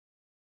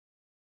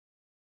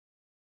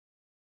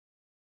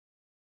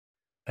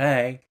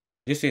Hi,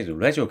 this is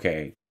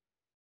Rejoke.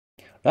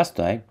 Last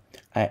time,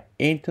 I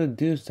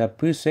introduced the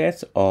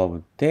process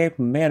of tape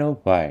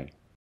MELLO-FI.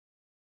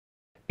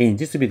 In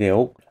this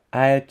video,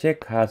 I'll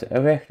check how the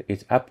effect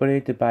is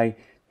operated by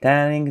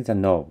turning the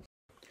knob.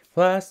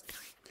 First,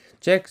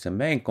 check the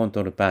main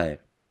control panel.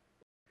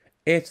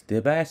 It's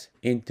divided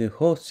into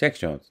 4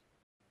 sections.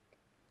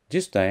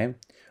 This time,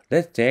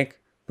 let's check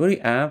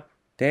preamp,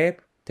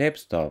 tape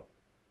stop.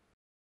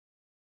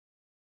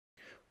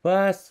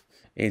 First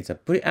is the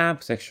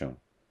preamp section.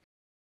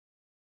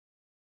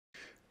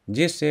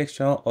 This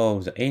section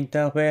of the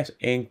interface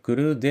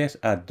includes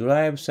a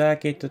drive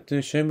circuit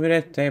to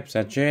simulate tape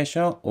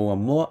saturation or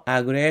more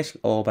aggressive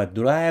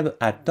overdrive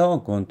at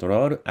tone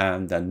control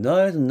and the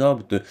noise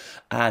knob to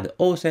add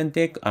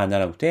authentic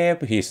analog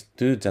tape hiss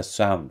to the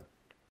sound.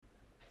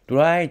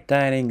 Try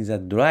turning the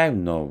drive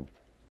knob.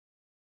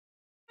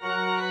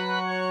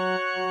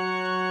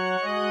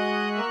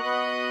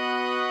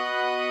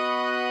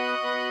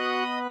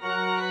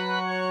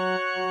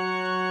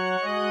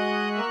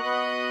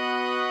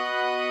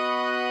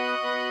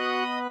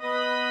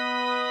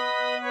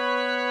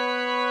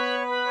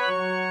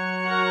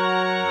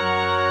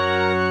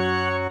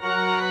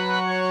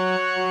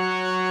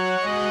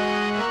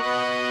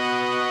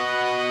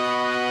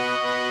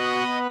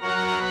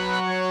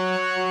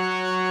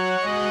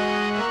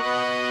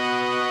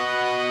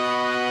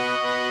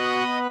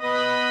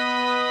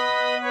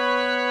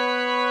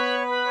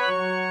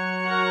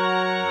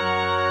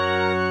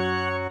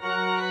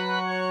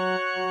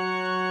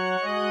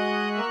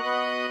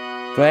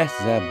 Press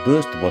the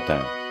boost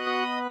button.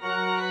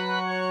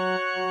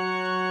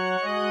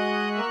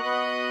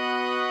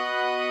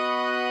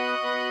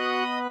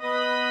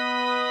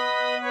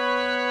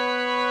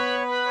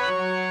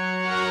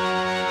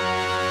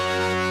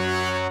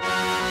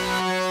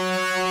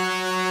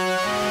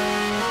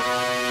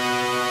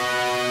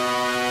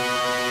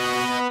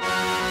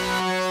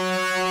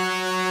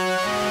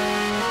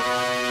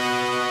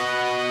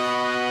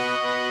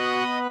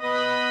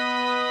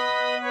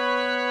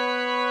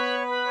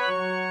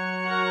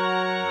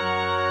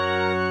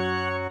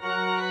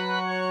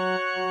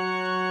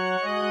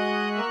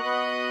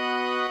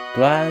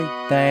 Try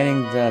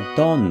turning the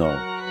tone knob.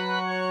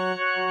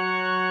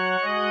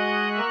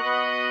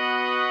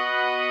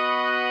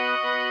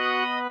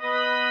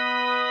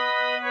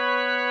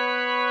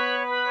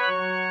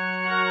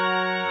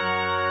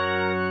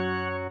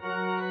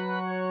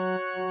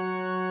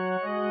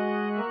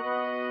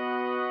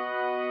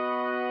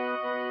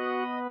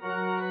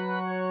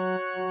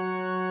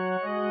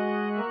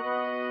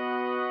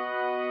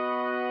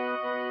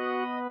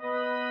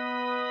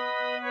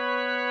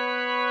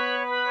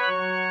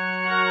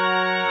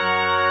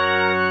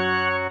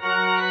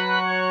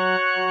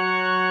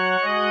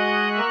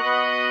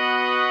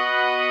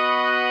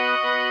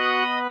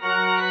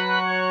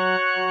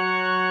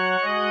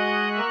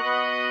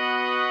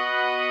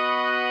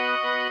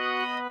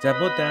 The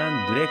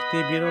button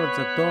directly below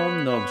the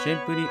tone knob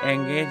simply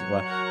engages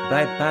or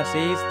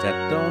bypasses the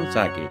tone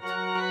circuit.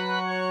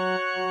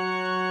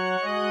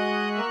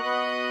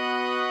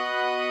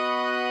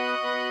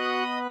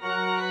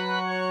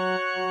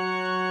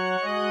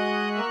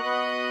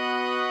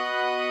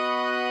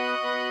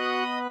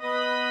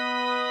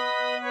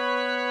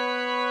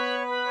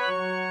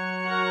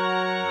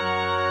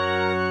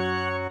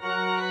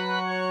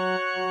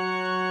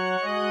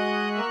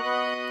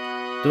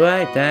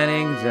 Try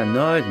turning the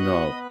noise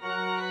knob.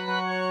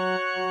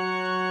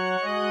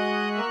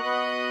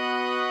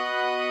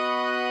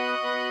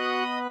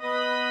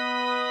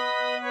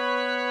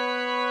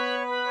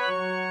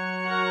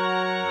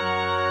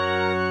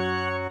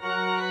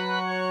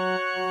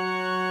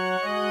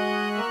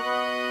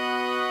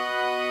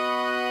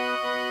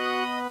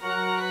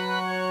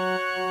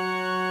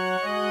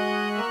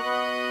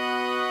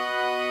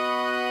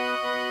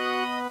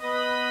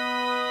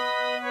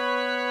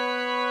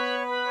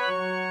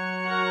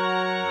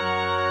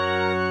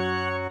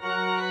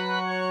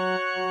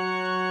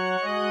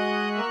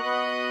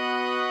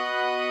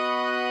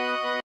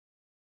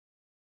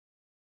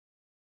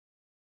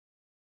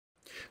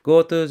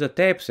 Go to the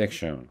tape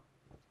section.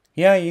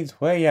 Here is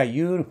where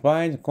you'll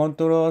find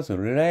controls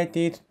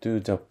related to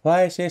the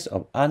pieces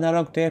of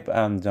analog tape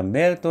and the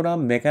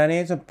Meltron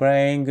mechanism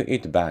playing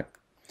it back.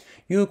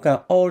 You can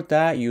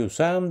alter your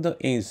sound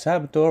in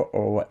subtle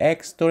or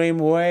extreme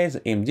ways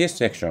in this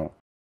section.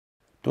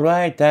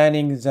 Try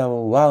turning the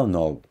wow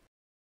knob.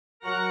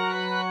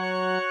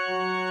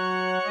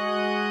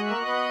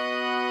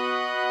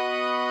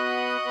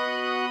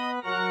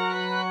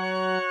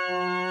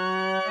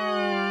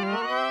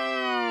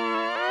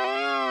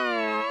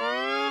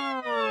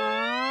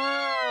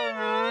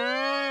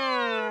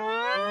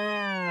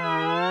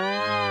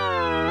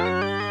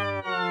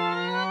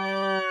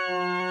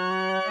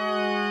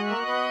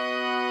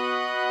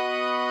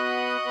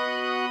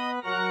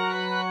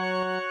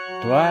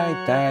 Try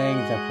turning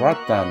the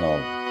flutter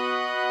knob.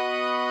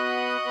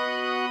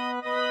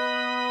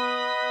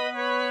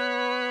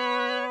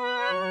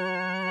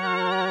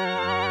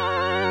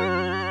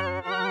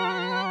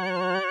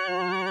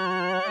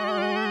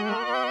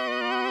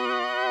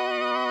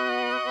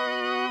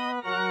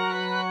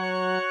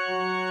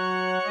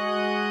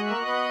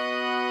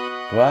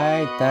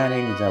 Try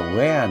turning the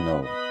wear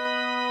knob.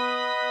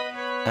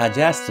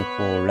 Adjust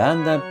for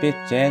random pitch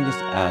changes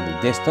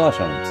and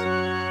distortions.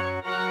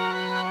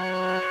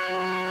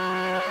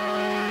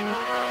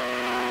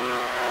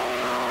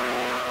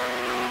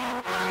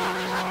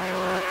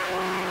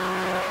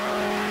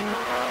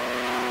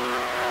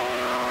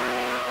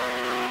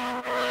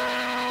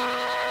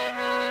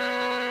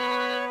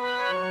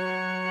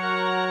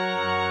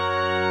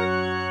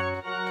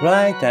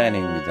 Try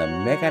turning the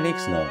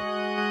mechanics knob.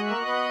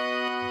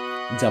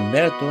 The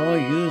melter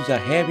uses a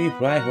heavy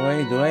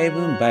flywheel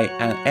driven by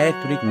an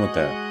electric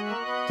motor.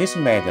 This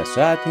made a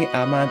certain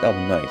amount of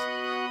noise,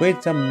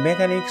 which the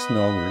mechanics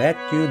knob let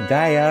you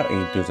dial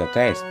into the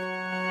taste.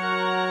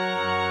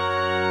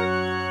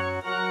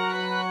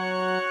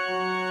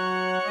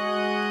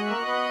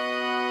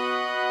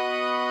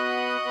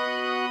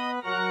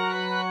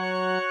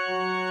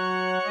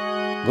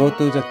 Go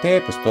to the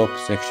tape stop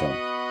section.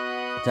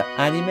 The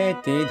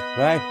animated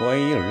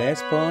flywheel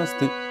responds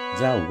to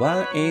the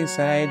one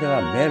inside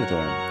a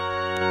meltdown.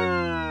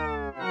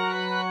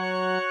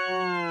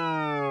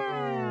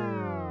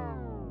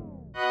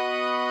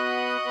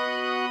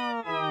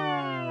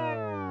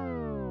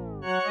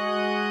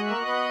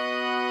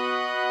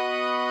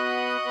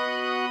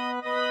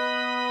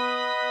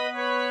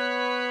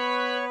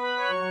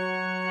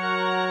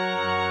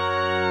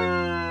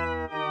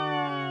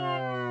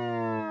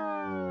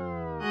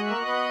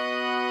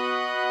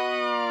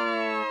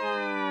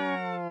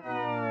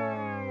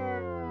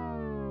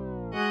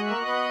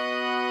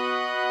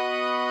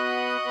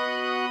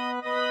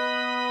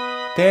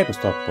 Tape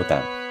stop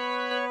button.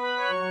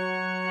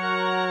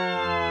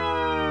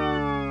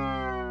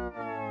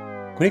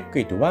 Click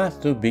it once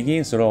to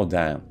begin slow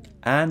down,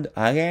 and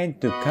again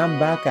to come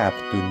back up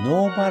to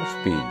normal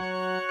speed.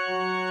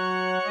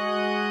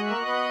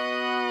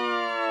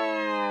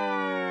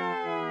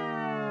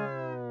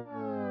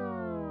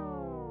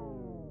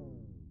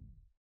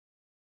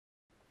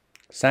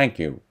 Thank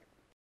you.